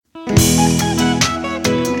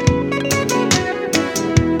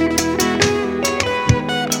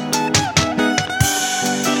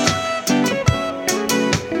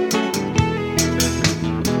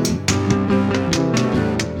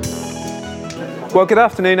Well, good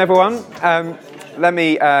afternoon, everyone. Let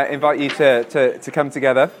me invite you to come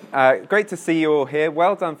together. Great to see you all here.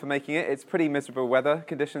 Well done for making it. It's pretty miserable weather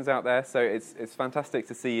conditions out there, so it's fantastic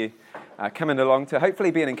to see you coming along to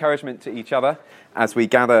hopefully be an encouragement to each other as we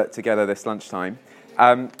gather together this lunchtime.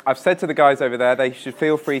 I've said to the guys over there they should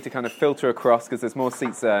feel free to kind of filter across because there's more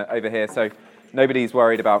seats over here, so nobody's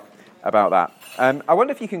worried about that. I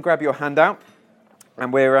wonder if you can grab your handout.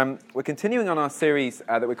 And we're continuing on our series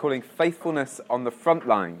that we're calling Faithfulness on the Front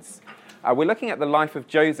Lines. We're looking at the life of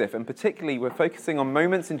Joseph, and particularly we're focusing on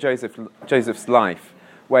moments in Joseph's life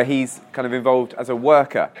where he's kind of involved as a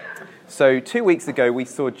worker. So 2 weeks ago we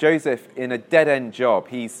saw Joseph in a dead-end job.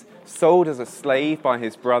 He's sold as a slave by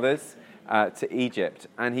his brothers to Egypt,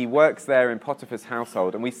 and he works there in Potiphar's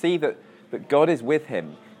household. And we see that God is with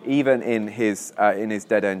him even in his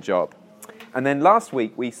dead-end job. And then last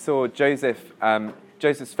week we saw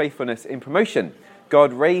Joseph's faithfulness in promotion.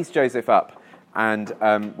 God raised Joseph up, and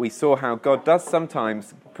we saw how God does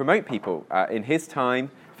sometimes promote people in his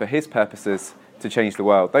time for his purposes to change the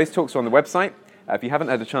world. Those talks are on the website. If you haven't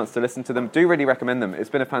had a chance to listen to them, do really recommend them. It's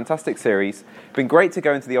been a fantastic series. It's been great to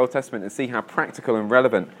go into the Old Testament and see how practical and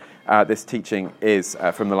relevant this teaching is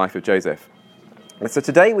from the life of Joseph. And so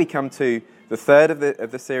today we come to the third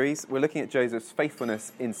of the series. We're looking at Joseph's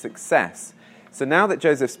faithfulness in success. So now that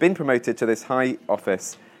Joseph's been promoted to this high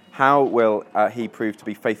office, how will he prove to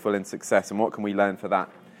be faithful in success, and what can we learn for that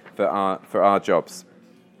for our jobs?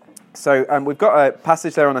 So we've got a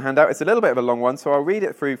passage there on a handout. It's a little bit of a long one, so I'll read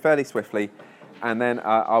it through fairly swiftly, and then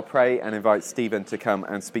I'll pray and invite Stephen to come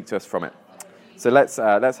and speak to us from it. So let's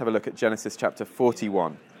have a look at Genesis chapter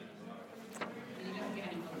 41.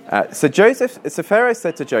 So Pharaoh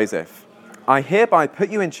said to Joseph, "I hereby put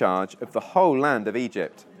you in charge of the whole land of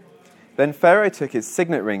Egypt." Then Pharaoh took his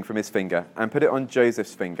signet ring from his finger and put it on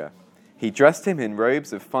Joseph's finger. He dressed him in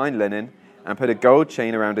robes of fine linen and put a gold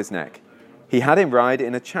chain around his neck. He had him ride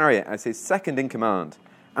in a chariot as his second in command,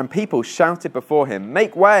 and people shouted before him,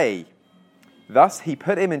 "Make way!" Thus he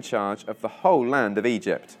put him in charge of the whole land of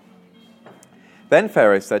Egypt. Then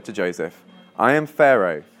Pharaoh said to Joseph, "I am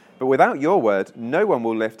Pharaoh, but without your word no one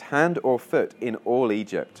will lift hand or foot in all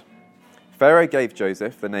Egypt." Pharaoh gave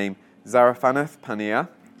Joseph the name Zarephath-Paneah,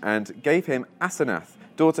 and gave him Asenath,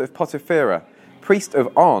 daughter of Potiphera, priest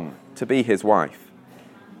of On, to be his wife.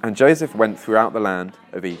 And Joseph went throughout the land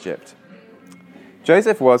of Egypt.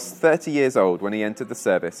 Joseph was 30 years old when he entered the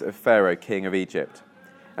service of Pharaoh, king of Egypt.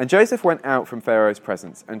 And Joseph went out from Pharaoh's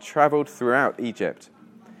presence and travelled throughout Egypt.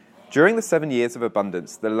 During the 7 years of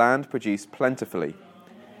abundance, the land produced plentifully.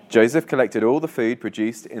 Joseph collected all the food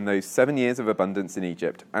produced in those 7 years of abundance in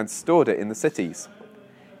Egypt and stored it in the cities.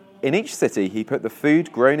 In each city, he put the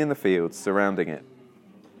food grown in the fields surrounding it.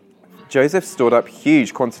 Joseph stored up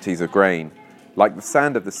huge quantities of grain, like the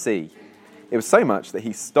sand of the sea. It was so much that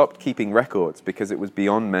he stopped keeping records because it was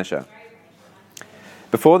beyond measure.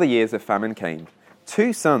 Before the years of famine came,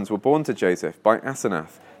 2 sons were born to Joseph by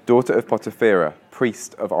Asenath, daughter of Potiphera,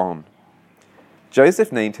 priest of On.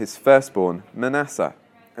 Joseph named his firstborn Manasseh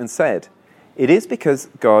and said, "It is because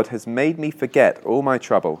God has made me forget all my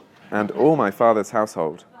trouble and all my father's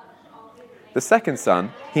household." The second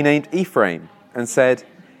son he named Ephraim and said,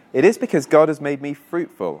 "It is because God has made me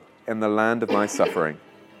fruitful in the land of my suffering."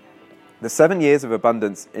 The 7 years of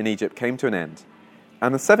abundance in Egypt came to an end,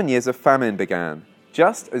 and the 7 years of famine began,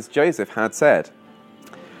 just as Joseph had said.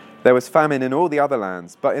 There was famine in all the other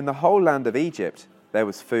lands, but in the whole land of Egypt there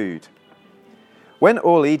was food. When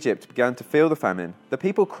all Egypt began to feel the famine, the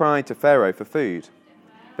people cried to Pharaoh for food.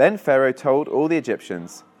 Then Pharaoh told all the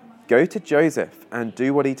Egyptians, "Go to Joseph and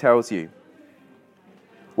do what he tells you."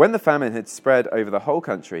 When the famine had spread over the whole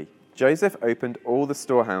country, Joseph opened all the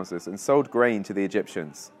storehouses and sold grain to the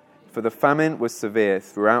Egyptians, for the famine was severe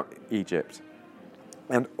throughout Egypt.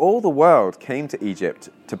 And all the world came to Egypt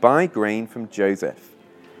to buy grain from Joseph,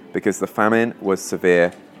 because the famine was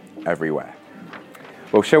severe everywhere.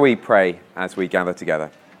 Well, shall we pray as we gather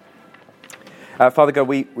together? Father God,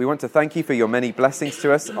 we want to thank you for your many blessings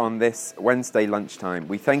to us on this Wednesday lunchtime.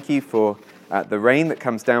 We thank you for the rain that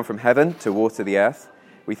comes down from heaven to water the earth.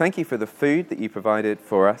 We thank you for the food that you provided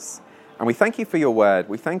for us, and we thank you for your word.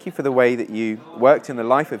 We thank you for the way that you worked in the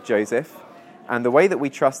life of Joseph, and the way that we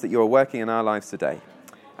trust that you are working in our lives today.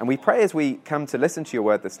 And we pray as we come to listen to your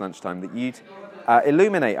word this lunchtime that you'd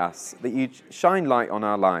illuminate us, that you'd shine light on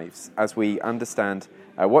our lives as we understand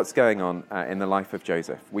what's going on in the life of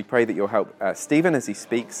Joseph. We pray that you'll help Stephen as he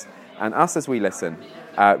speaks, and us as we listen.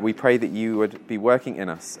 We pray that you would be working in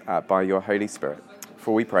us by your Holy Spirit.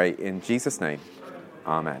 For we pray in Jesus' name.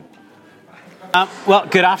 Amen. Well,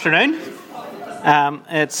 good afternoon.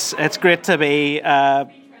 It's great to be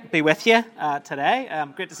be with you today.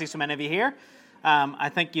 Great to see so many of you here. I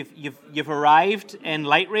think you've arrived in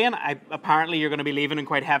light rain. Apparently, you're going to be leaving in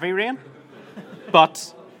quite heavy rain.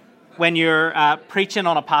 But when you're preaching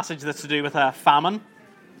on a passage that's to do with a famine,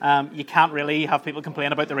 you can't really have people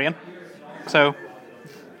complain about the rain. So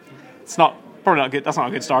it's probably not good. That's not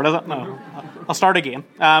a good start, is it? No, I'll start again.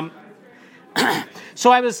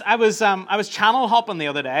 So I was channel hopping the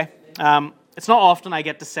other day. It's not often I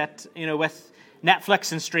get to sit, with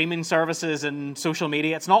Netflix and streaming services and social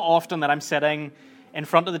media. It's not often that I'm sitting in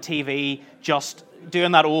front of the TV just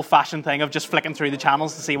doing that old-fashioned thing of just flicking through the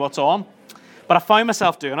channels to see what's on. But I found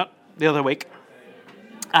myself doing it the other week.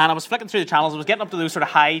 And I was flicking through the channels. I was getting up to those sort of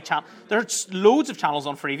high channels. There's loads of channels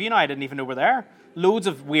on Freeview now I didn't even know were there. Loads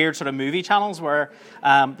of weird sort of movie channels where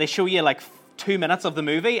they show you 2 minutes of the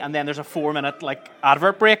movie and then there's a 4-minute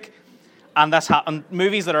advert break. And and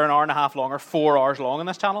movies that are an hour and a half long are 4 hours long on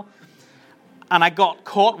this channel. And I got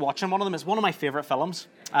caught watching one of them. It's one of my favourite films.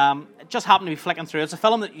 It just happened to be flicking through. It's a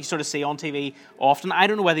film that you sort of see on TV often. I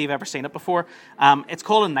don't know whether you've ever seen it before. It's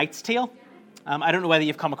called A Knight's Tale. I don't know whether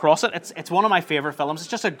you've come across it. It's one of my favourite films. It's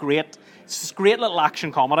just great little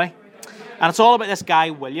action comedy. And it's all about this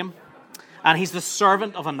guy, William. And he's the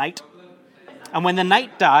servant of a knight. And when the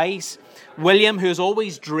knight dies, William, who has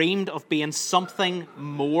always dreamed of being something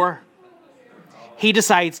more, he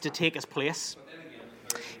decides to take his place.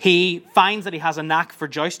 He finds that he has a knack for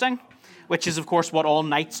jousting, which is, of course, what all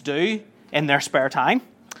knights do in their spare time.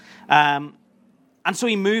 And so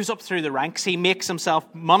he moves up through the ranks. He makes himself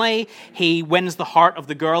money. He wins the heart of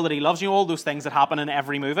the girl that he loves. All those things that happen in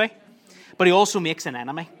every movie. But he also makes an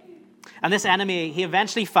enemy. And this enemy, he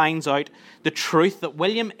eventually finds out the truth that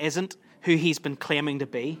William isn't who he's been claiming to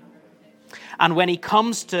be. And when he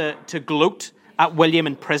comes to gloat at William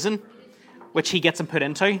in prison, which he gets him put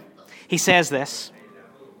into, he says this.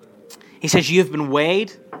 He says, "You've been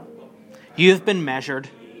weighed, you've been measured,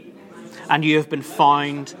 and you have been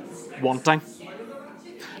found wanting."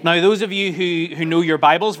 Now, those of you who know your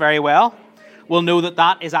Bibles very well will know that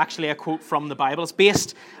that is actually a quote from the Bible. It's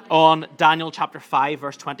based on Daniel chapter 5,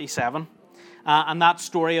 verse 27, and that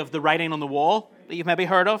story of the writing on the wall that you've maybe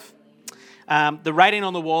heard of. The writing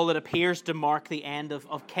on the wall that appears to mark the end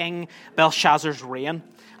of King Belshazzar's reign.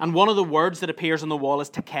 And one of the words that appears on the wall is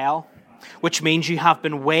tekel, which means you have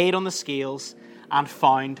been weighed on the scales and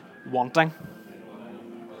found wanting.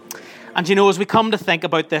 And as we come to think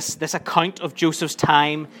about this account of Joseph's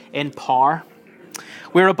time in power,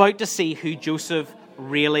 we're about to see who Joseph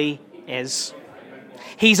really is.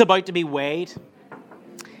 He's about to be weighed.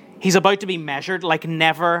 He's about to be measured like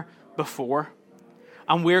never before.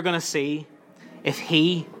 And we're going to see if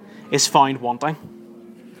he is found wanting.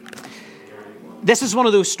 This is one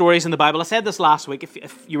of those stories in the Bible. I said this last week,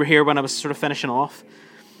 if you were here when I was sort of finishing off.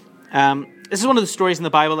 This is one of the stories in the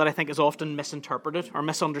Bible that I think is often misinterpreted or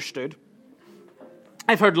misunderstood.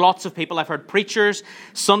 I've heard lots of people, I've heard preachers,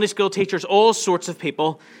 Sunday school teachers, all sorts of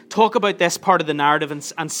people talk about this part of the narrative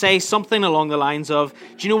and say something along the lines of,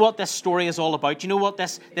 do you know what this story is all about? Do you know what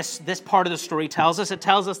this part of the story tells us? It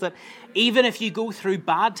tells us that even if you go through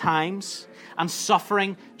bad times and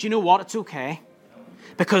suffering, do you know what? It's okay.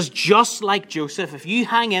 Because just like Joseph, if you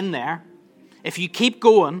hang in there, if you keep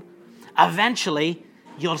going, eventually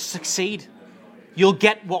you'll succeed. You'll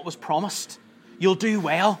get what was promised. You'll do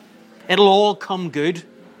well. It'll all come good.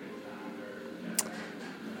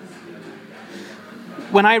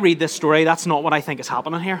 When I read this story, that's not what I think is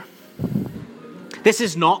happening here. This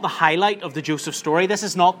is not the highlight of the Joseph story. This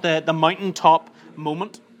is not the mountaintop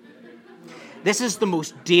moment. This is the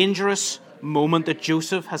most dangerous moment that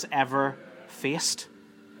Joseph has ever faced.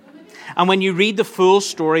 And when you read the full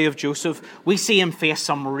story of Joseph, we see him face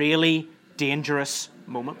some really dangerous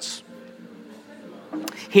moments.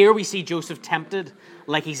 Here we see Joseph tempted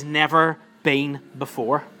like he's never been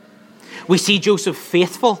before. We see Joseph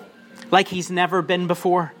faithful like he's never been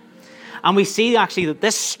before. And we see actually that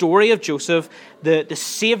this story of Joseph, the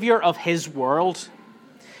savior of his world,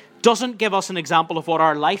 doesn't give us an example of what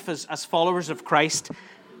our life as followers of Christ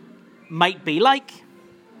might be like.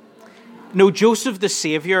 No, Joseph the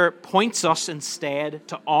Savior points us instead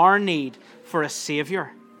to our need for a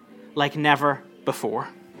Savior like never before.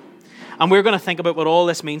 And we're going to think about what all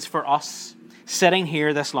this means for us sitting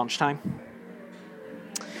here this lunchtime.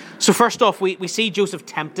 So first off, we see Joseph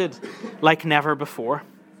tempted like never before.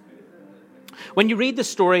 When you read the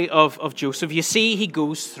story of Joseph, you see he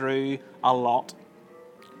goes through a lot.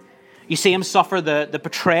 You see him suffer the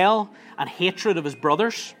betrayal and hatred of his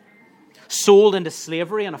brothers, sold into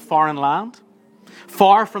slavery in a foreign land,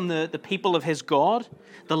 far from the people of his God,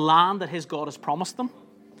 the land that his God has promised them,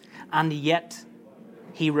 and yet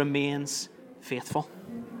he remains faithful.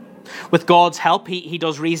 With God's help, he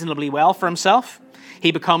does reasonably well for himself.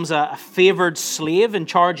 He becomes a favored slave in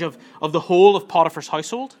charge of the whole of Potiphar's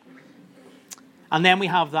household. And then we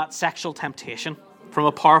have that sexual temptation from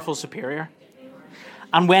a powerful superior.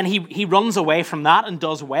 And when he runs away from that and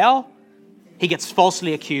does well, he gets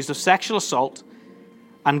falsely accused of sexual assault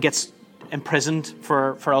and gets imprisoned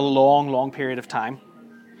for a long, long period of time.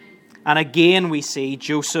 And again we see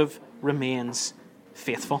Joseph remains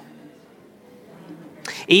faithful.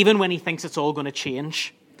 Even when he thinks it's all going to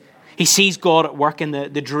change, he sees God at work in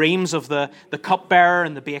the dreams of the cupbearer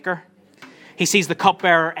and the baker. He sees the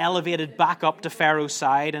cupbearer elevated back up to Pharaoh's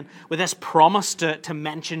side and with this promise to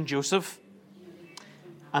mention Joseph.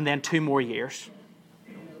 And then 2 more years.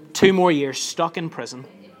 2 more years stuck in prison.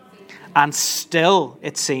 And still,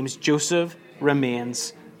 it seems, Joseph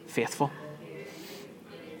remains faithful.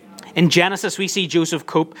 In Genesis, we see Joseph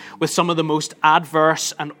cope with some of the most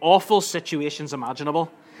adverse and awful situations imaginable,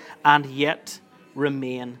 and yet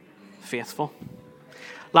remain faithful.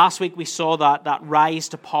 Last week, we saw that rise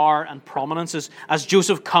to power and prominence as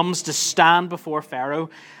Joseph comes to stand before Pharaoh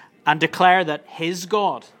and declare that his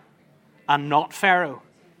God, and not Pharaoh,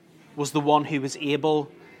 was the one who was able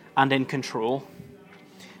and in control.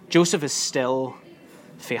 Joseph is still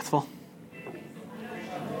faithful.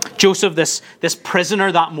 Joseph, this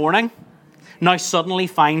prisoner that morning, now suddenly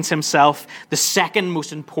finds himself the second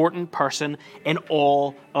most important person in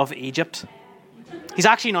all of Egypt. He's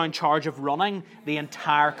actually now in charge of running the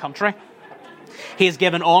entire country. He is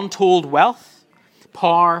given untold wealth,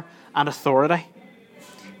 power, and authority.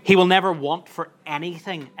 He will never want for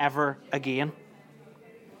anything ever again.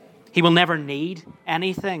 He will never need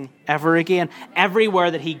anything ever again.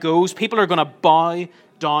 Everywhere that he goes, people are going to bow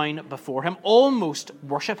down before him, almost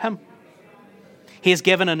worship him. He is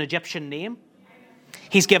given an Egyptian name.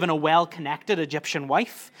 He's given a well-connected Egyptian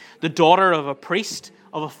wife, the daughter of a priest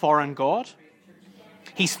of a foreign god.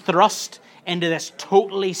 He's thrust into this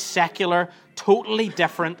totally secular, totally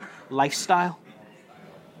different lifestyle.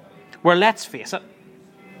 Where, let's face it,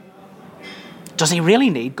 does he really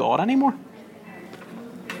need God anymore?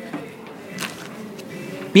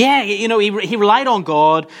 Yeah, you know, he relied on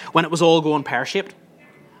God when it was all going pear-shaped.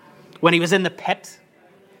 When he was in the pit,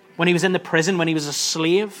 when he was in the prison, when he was a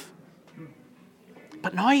slave.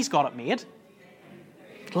 But now he's got it made.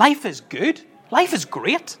 Life is good. Life is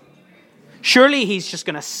great. Surely he's just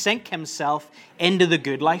going to sink himself into the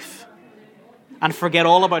good life and forget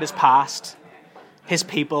all about his past, his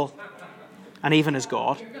people, and even his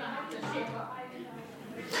God.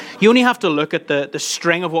 You only have to look at the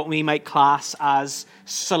string of what we might class as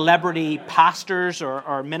celebrity pastors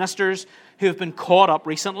or ministers who have been caught up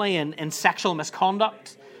recently in sexual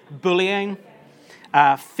misconduct, bullying,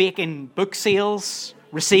 faking book sales,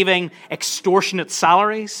 receiving extortionate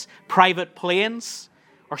salaries, private planes,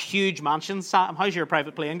 or huge mansions. Sam, how's your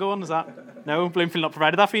private plane going? Is that... No? Bloomfield not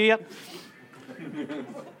provided that for you yet?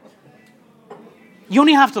 You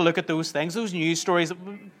only have to look at those things, those news stories that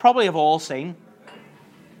we probably have all seen,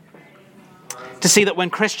 to see that when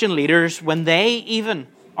Christian leaders, when they even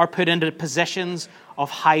are put into positions of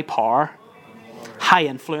high power, high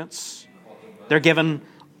influence, they're given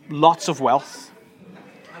lots of wealth,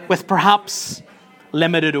 with perhaps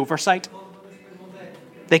limited oversight,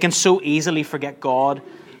 they can so easily forget God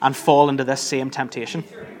and fall into this same temptation.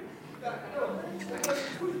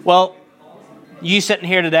 Well, you sitting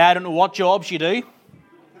here today, I don't know what jobs you do,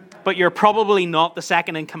 but you're probably not the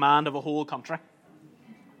second in command of a whole country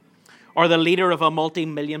or the leader of a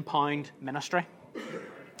multi-million-pound ministry.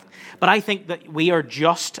 But I think that we are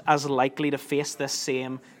just as likely to face this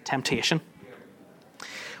same temptation.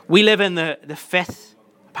 We live in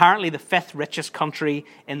apparently the fifth richest country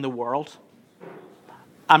in the world.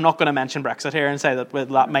 I'm not going to mention Brexit here and say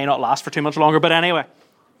that may not last for too much longer, but anyway.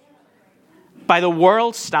 By the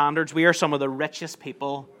world's standards, we are some of the richest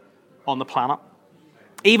people on the planet.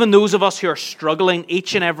 Even those of us who are struggling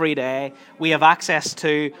each and every day, we have access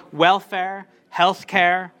to welfare,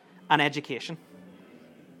 healthcare, and education.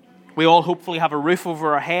 We all hopefully have a roof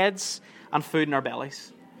over our heads and food in our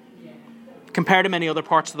bellies. Compared to many other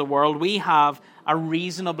parts of the world, we have a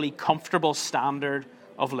reasonably comfortable standard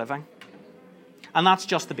of living. And that's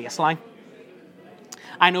just the baseline.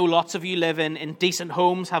 I know lots of you live in decent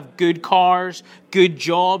homes, have good cars, good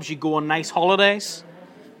jobs, you go on nice holidays.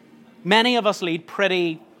 Many of us lead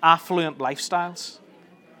pretty affluent lifestyles,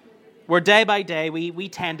 where day by day we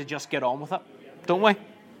tend to just get on with it, don't we?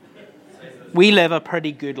 We live a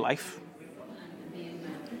pretty good life.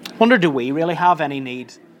 Wonder, do we really have any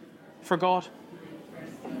need for God?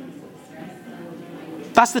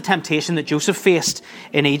 That's the temptation that Joseph faced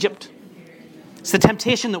in Egypt. It's the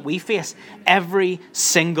temptation that we face every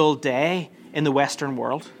single day in the Western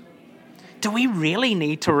world. Do we really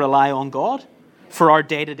need to rely on God for our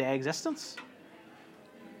day-to-day existence?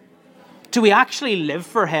 Do we actually live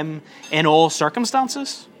for Him in all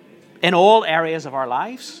circumstances, in all areas of our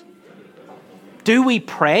lives? Do we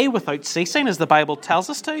pray without ceasing, as the Bible tells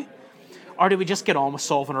us to? Or do we just get on with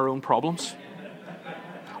solving our own problems?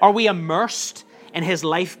 Are we immersed in His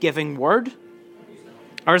life-giving Word?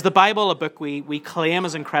 Or is the Bible a book we claim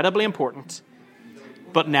is incredibly important,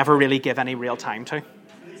 but never really give any real time to?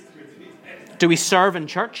 Do we serve in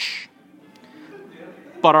church,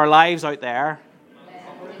 but our lives out there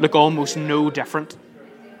look almost no different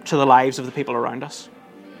to the lives of the people around us?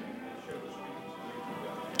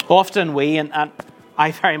 Often we, and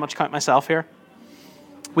I very much count myself here,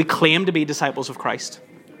 we claim to be disciples of Christ,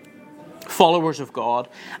 followers of God,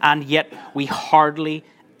 and yet we hardly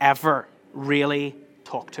ever really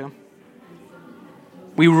talk to Him.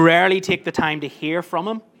 We rarely take the time to hear from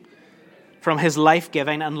Him, from His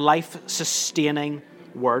life-giving and life-sustaining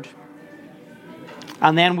Word.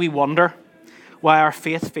 And then we wonder why our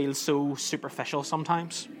faith feels so superficial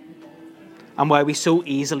sometimes, and why we so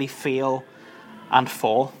easily fail and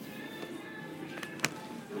fall.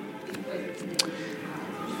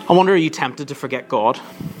 I wonder, are you tempted to forget God?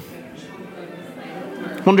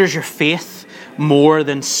 I wonder, is your faith more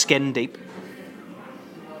than skin deep?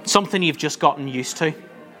 Something you've just gotten used to,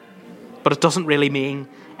 but it doesn't really mean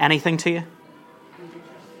anything to you.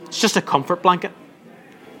 It's just a comfort blanket,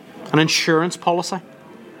 an insurance policy,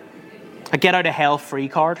 a get-out-of-hell-free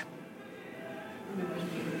card.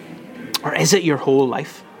 Or is it your whole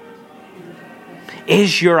life?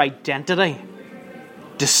 Is your identity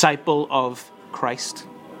disciple of Christ?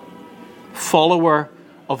 Follower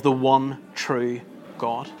of the one true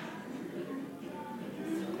God?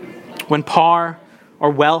 When power or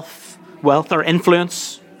wealth or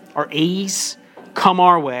influence or ease come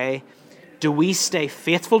our way, do we stay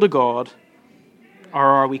faithful to God, or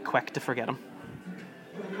are we quick to forget Him?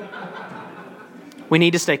 We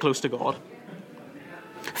need to stay close to God,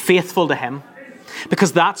 faithful to Him,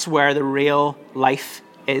 because that's where the real life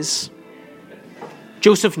is.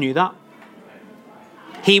 Joseph knew that.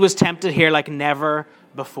 He was tempted here like never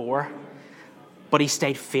before, but he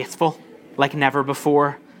stayed faithful like never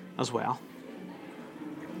before as well.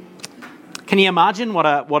 Can you imagine what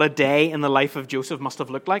a day in the life of Joseph must have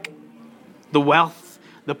looked like? The wealth,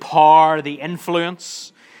 the power, the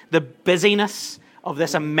influence, the busyness of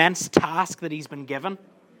this immense task that he's been given.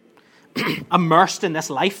 Immersed in this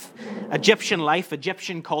life,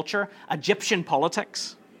 Egyptian culture, Egyptian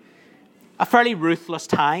politics. A fairly ruthless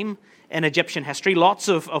time in Egyptian history. Lots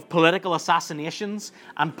of political assassinations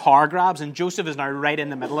and power grabs, and Joseph is now right in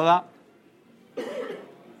the middle of that.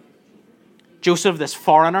 Joseph, this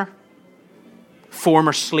foreigner,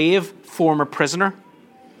 former slave, former prisoner,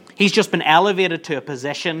 he's just been elevated to a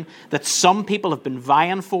position that some people have been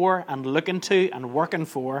vying for and looking to and working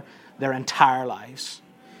for their entire lives.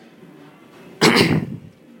 I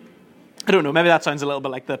don't know, maybe that sounds a little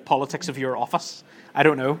bit like the politics of your office. I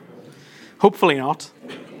don't know. Hopefully not.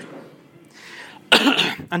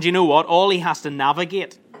 And you know what? All he has to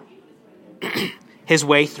navigate his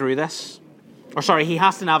way through this, he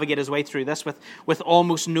has to navigate his way through this with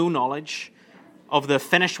almost no knowledge of the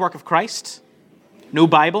finished work of Christ, no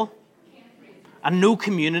Bible, and no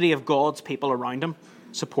community of God's people around him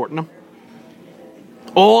supporting him.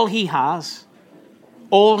 All he has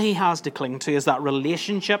to cling to is that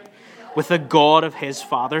relationship with the God of his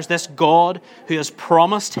fathers, this God who has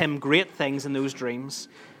promised him great things in those dreams,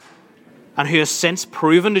 and who has since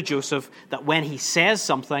proven to Joseph that when he says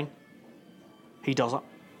something, he does it.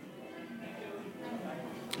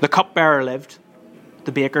 The cupbearer lived,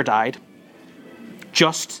 the baker died,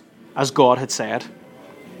 just as God had said.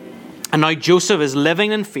 And now Joseph is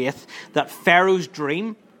living in faith that Pharaoh's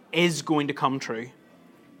dream is going to come true.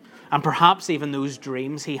 And perhaps even those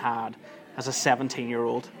dreams he had as a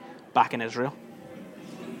 17-year-old back in Israel.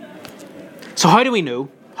 So how do we know?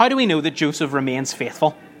 How do we know that Joseph remains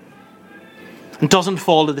faithful and doesn't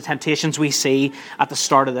fall to the temptations we see at the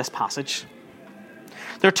start of this passage?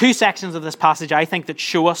 There are two sections of this passage, I think, that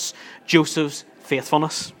show us Joseph's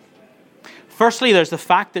faithfulness. Firstly, there's the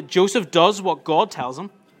fact that Joseph does what God tells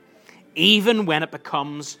him, even when it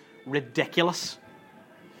becomes ridiculous.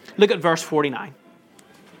 Look at verse 49.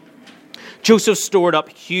 Joseph stored up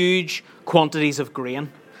huge quantities of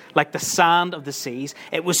grain, like the sand of the seas.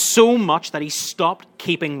 It was so much that he stopped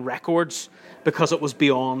keeping records because it was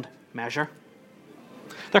beyond measure.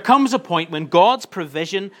 There comes a point when God's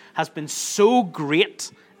provision has been so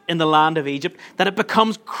great in the land of Egypt that it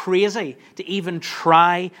becomes crazy to even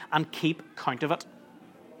try and keep count of it.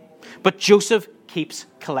 But Joseph keeps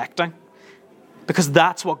collecting because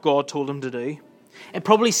that's what God told him to do. It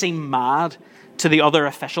probably seemed mad to the other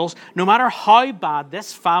officials. No matter how bad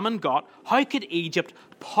this famine got, how could Egypt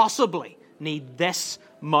possibly need this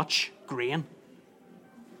much grain?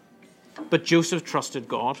 But Joseph trusted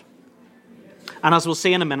God. And as we'll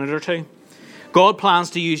see in a minute or two, God plans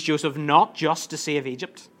to use Joseph not just to save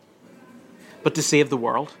Egypt, but to save the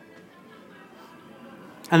world.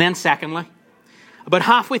 And then secondly, about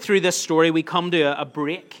halfway through this story, we come to a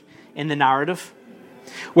break in the narrative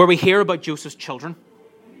where we hear about Joseph's children.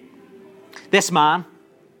 This man,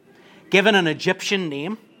 given an Egyptian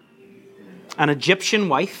name, an Egyptian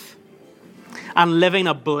wife, and living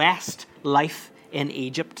a blessed life in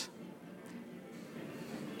Egypt,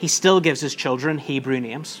 he still gives his children Hebrew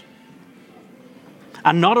names.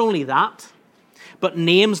 And not only that, but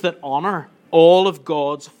names that honor all of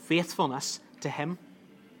God's faithfulness to him.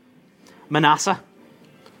 Manasseh,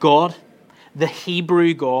 God, the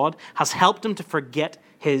Hebrew God, has helped him to forget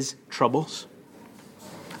his troubles.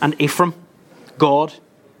 And Ephraim, God,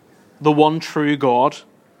 the one true God,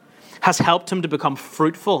 has helped him to become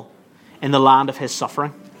fruitful in the land of his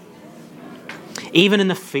suffering. Even in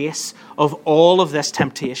the face of all of this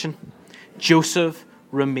temptation, Joseph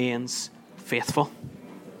remains faithful.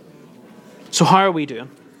 So how are we doing?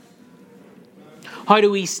 How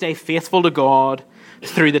do we stay faithful to God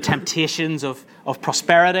through the temptations of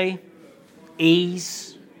prosperity,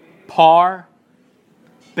 ease, power,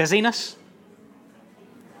 busyness?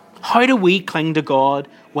 How do we cling to God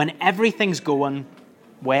when everything's going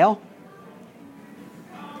well?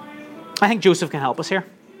 I think Joseph can help us here.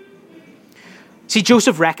 See,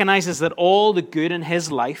 Joseph recognizes that all the good in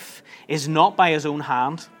his life is not by his own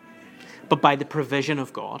hand, but by the provision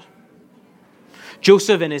of God.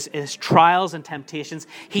 Joseph, in his trials and temptations,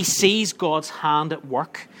 he sees God's hand at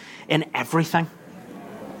work in everything.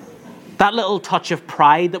 That little touch of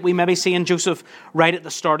pride that we maybe see in Joseph right at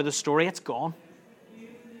the start of the story, it's gone.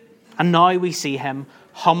 And now we see him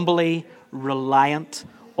humbly reliant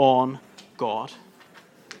on God.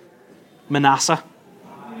 Manasseh,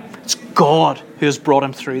 it's God who has brought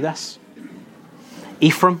him through this.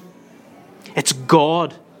 Ephraim, it's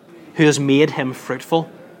God who has made him fruitful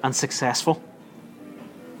and successful.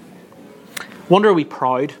 Wonder, are we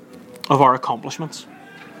proud of our accomplishments?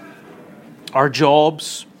 Our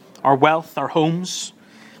jobs, our wealth, our homes?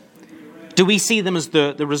 Do we see them as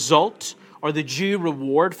the result or the due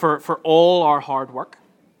reward for all our hard work?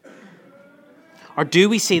 Or do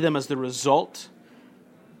we see them as the result,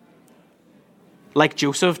 like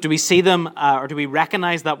Joseph? Do we see them, or do we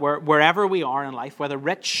recognize that wherever we are in life, whether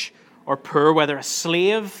rich or poor, whether a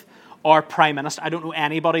slave or prime minister — I don't know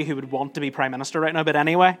anybody who would want to be prime minister right now, but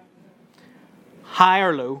anyway — high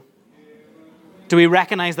or low, do we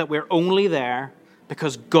recognize that we're only there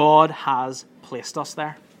because God has placed us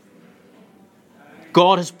there?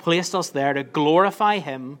 God has placed us there to glorify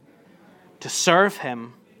him, to serve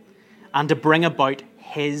him, and to bring about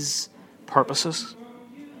his purposes,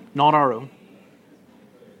 not our own.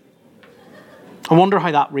 I wonder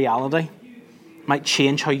how that reality might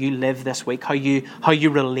change how you live this week, how you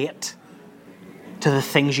relate to the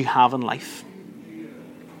things you have in life.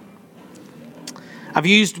 I've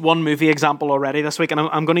used one movie example already this week, and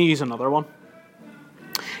I'm going to use another one.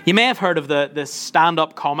 You may have heard of the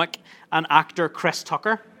stand-up comic and actor Chris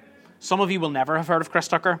Tucker. Some of you will never have heard of Chris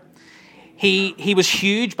Tucker. He was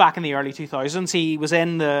huge back in the early 2000s. He was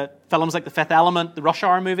in the films like The Fifth Element, the Rush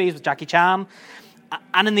Hour movies with Jackie Chan.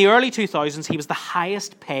 And in the early 2000s, he was the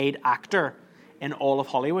highest paid actor in all of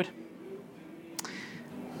Hollywood.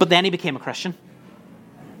 But then he became a Christian.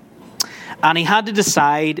 And he had to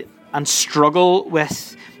decide and struggle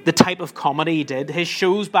with the type of comedy he did. His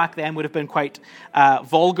shows back then would have been quite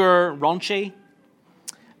vulgar, raunchy.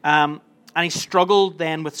 And he struggled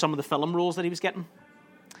then with some of the film roles that he was getting.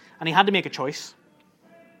 And he had to make a choice.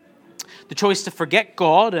 The choice to forget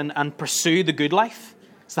God and pursue the good life.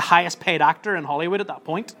 He's the highest paid actor in Hollywood at that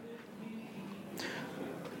point.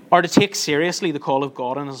 Or to take seriously the call of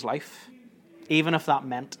God in his life, even if that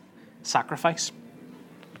meant sacrifice.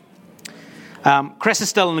 Chris is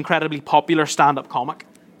still an incredibly popular stand-up comic.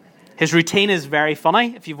 His routine is very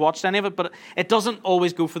funny, if you've watched any of it, but it doesn't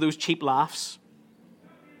always go for those cheap laughs.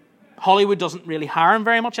 Hollywood doesn't really hire him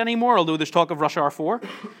very much anymore, although there's talk of Rush Hour 4,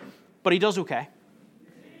 but he does okay.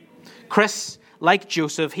 Chris, like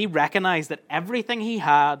Joseph, he recognized that everything he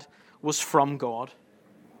had was from God,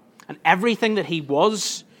 and everything that he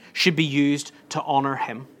was should be used to honor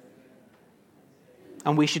him.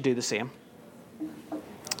 And we should do the same.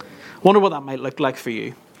 Wonder what that might look like for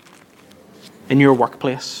you. in your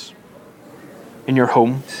workplace, in your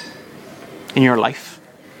home, in your life.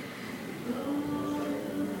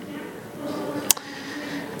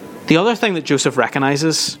 The other thing that Joseph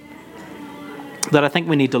recognizes that I think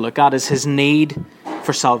we need to look at is his need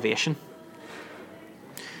for salvation.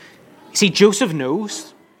 You see, Joseph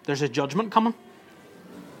knows there's a judgment coming.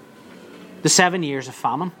 The 7 years of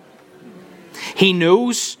famine. He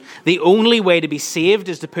knows the only way to be saved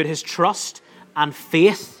is to put his trust and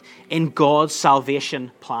faith in God's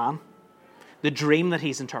salvation plan, the dream that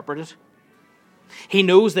he's interpreted. He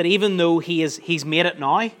knows that even though he's made it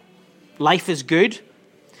now, life is good,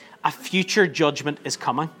 a future judgment is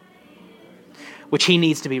coming, which he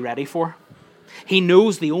needs to be ready for. He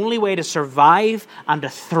knows the only way to survive and to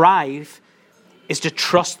thrive is to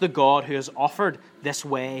trust the God who has offered this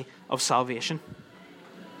way of salvation.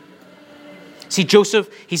 See, Joseph,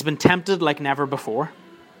 he's been tempted like never before.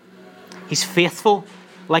 He's faithful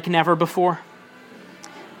like never before.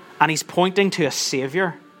 And he's pointing to a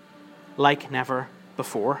Savior like never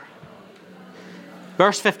before.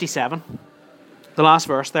 Verse 57, the last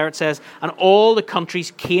verse there, it says, "And all the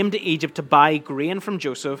countries came to Egypt to buy grain from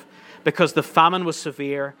Joseph because the famine was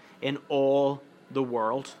severe in all the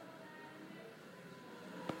world."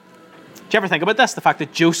 Do you ever think about this? The fact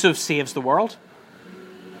that Joseph saves the world?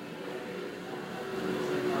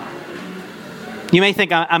 You may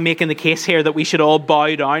think I'm making the case here that we should all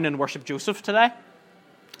bow down and worship Joseph today.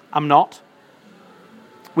 I'm not.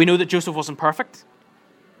 We know that Joseph wasn't perfect.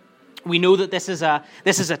 We know that this is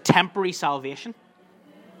a temporary salvation.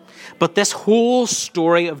 But this whole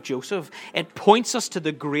story of Joseph, it points us to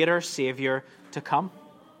the greater Savior to come.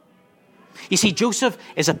 You see, Joseph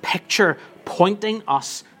is a picture pointing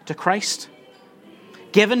us to Christ,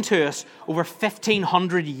 given to us over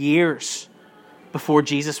 1,500 years before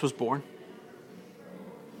Jesus was born.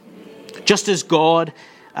 Just as God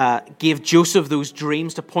gave Joseph those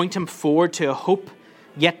dreams to point him forward to a hope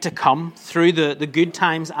yet to come through the good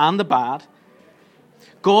times and the bad,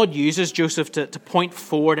 God uses Joseph to point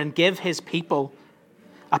forward and give his people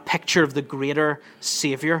a picture of the greater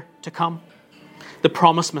Savior to come, the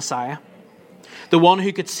promised Messiah, the one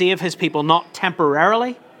who could save his people not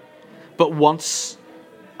temporarily, but once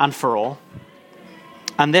and for all.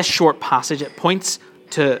 And this short passage, it points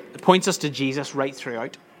us to Jesus right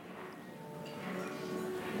throughout.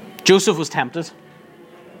 Joseph was tempted.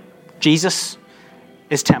 Jesus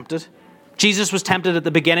is tempted. Jesus was tempted at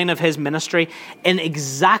the beginning of his ministry in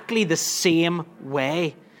exactly the same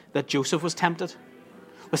way that Joseph was tempted,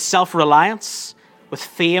 with self-reliance, with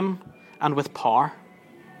fame, and with power.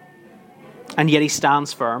 And yet he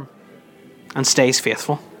stands firm and stays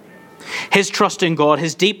faithful. His trust in God,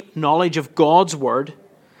 his deep knowledge of God's word,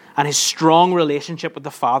 and his strong relationship with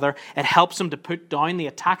the Father, it helps him to put down the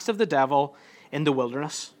attacks of the devil in the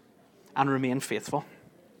wilderness and remain faithful.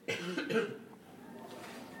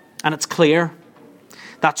 And it's clear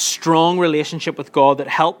that strong relationship with God that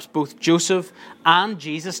helps both Joseph and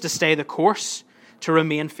Jesus to stay the course, to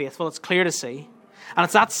remain faithful. It's clear to see. And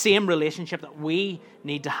it's that same relationship that we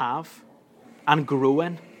need to have and grow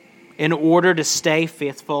in order to stay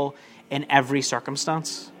faithful in every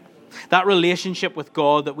circumstance. That relationship with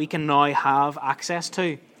God that we can now have access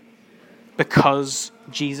to because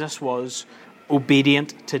Jesus was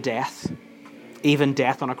obedient to death, even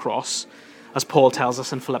death on a cross, as Paul tells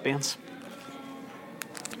us in Philippians.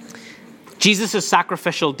 Jesus'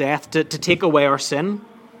 sacrificial death to take away our sin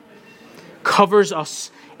covers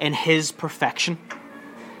us in his perfection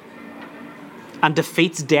and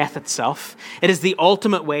defeats death itself. It is the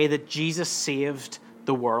ultimate way that Jesus saved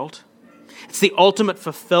the world. It's the ultimate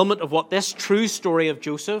fulfillment of what this true story of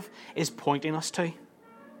Joseph is pointing us to.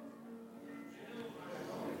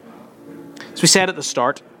 As we said at the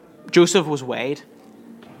start, Joseph was weighed.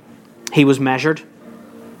 He was measured.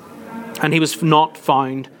 And he was not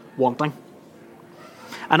found wanting.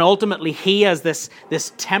 And ultimately, he, as this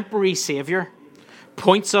temporary Savior,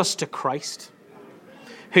 points us to Christ,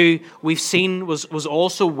 who we've seen was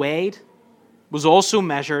also weighed, was also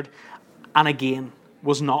measured, and again,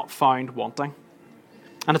 was not found wanting.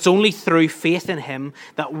 And it's only through faith in him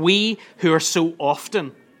that we, who are so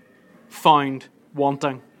often found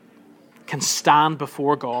wanting, can stand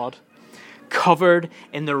before God, covered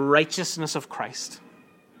in the righteousness of Christ,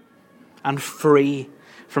 and free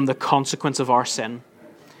from the consequence of our sin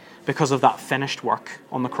because of that finished work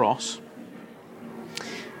on the cross.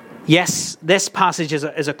 Yes, this passage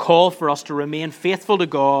is a call for us to remain faithful to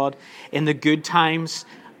God in the good times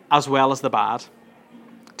as well as the bad.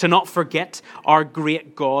 To not forget our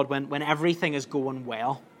great God when everything is going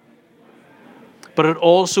well. But it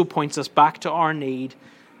also points us back to our need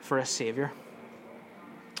for a Savior.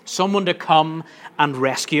 someone to come and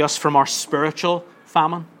rescue us from our spiritual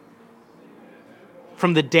famine,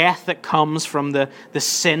 from the death that comes from the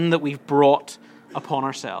sin that we've brought upon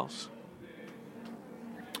ourselves.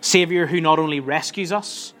 Savior who not only rescues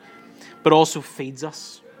us, but also feeds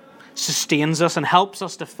us, sustains us, and helps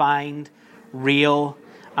us to find real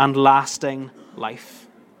and lasting life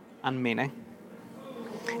and meaning,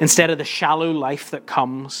 instead of the shallow life that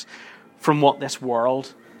comes from what this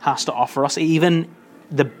world has to offer us, even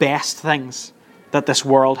the best things that this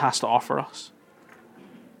world has to offer us.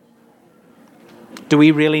 Do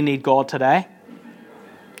we really need God today?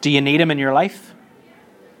 Do you need him in your life?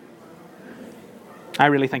 I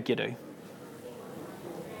really think you do.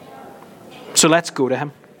 So let's go to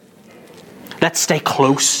him. Let's stay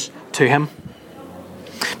close to him.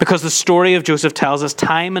 Because the story of Joseph tells us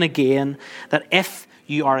time and again that if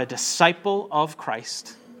you are a disciple of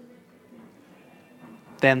Christ,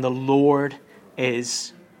 then the Lord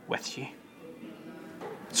is with you.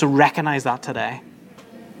 So recognize that today.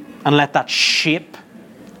 And let that shape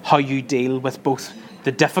how you deal with both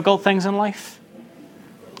the difficult things in life,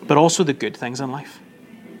 but also the good things in life.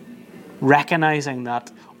 Recognizing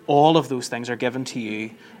that all of those things are given to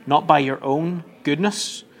you, not by your own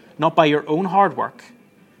goodness, not by your own hard work,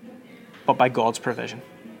 but by God's provision.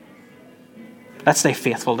 Let's stay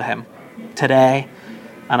faithful to him today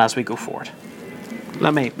and as we go forward.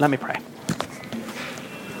 Let me pray.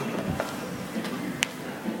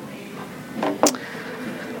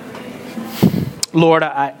 Lord,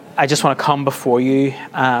 I just want to come before you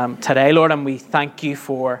today, Lord, and we thank you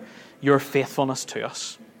for your faithfulness to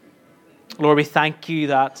us. Lord, we thank you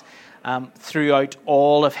that throughout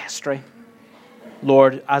all of history,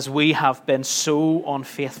 Lord, as we have been so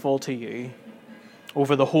unfaithful to you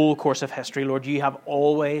over the whole course of history, Lord, you have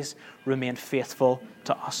always remained faithful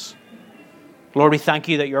to us. Lord, we thank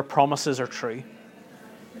you that your promises are true.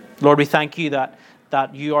 Lord, we thank you that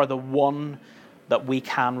you are the one that we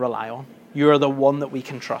can rely on. You are the one that we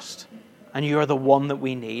can trust. And you are the one that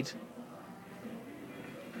we need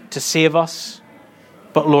to save us,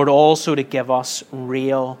 but Lord, also to give us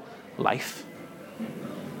real life.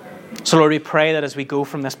 So Lord, we pray that as we go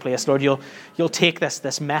from this place, Lord, you'll take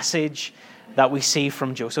this message that we see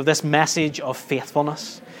from Joseph, this message of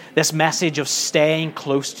faithfulness, this message of staying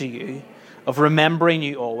close to you, of remembering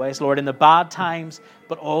you always, Lord, in the bad times,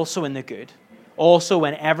 but also in the good, also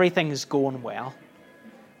when everything is going well.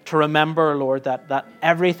 To remember, Lord, that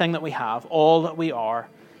everything that we have, all that we are,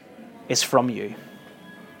 is from you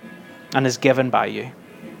and is given by you.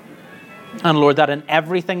 And Lord, that in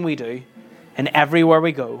everything we do, in everywhere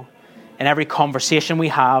we go, in every conversation we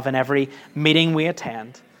have, in every meeting we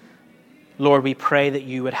attend, Lord, we pray that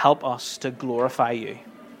you would help us to glorify you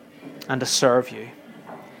and to serve you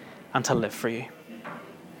and to live for you.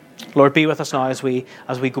 Lord, be with us now as we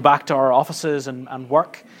go back to our offices and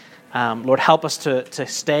work. Lord, help us to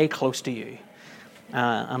stay close to you,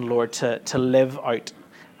 and Lord, to live out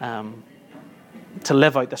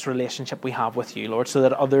this relationship we have with you, Lord, so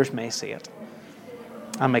that others may see it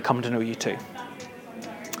and may come to know you too.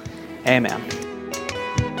 Amen.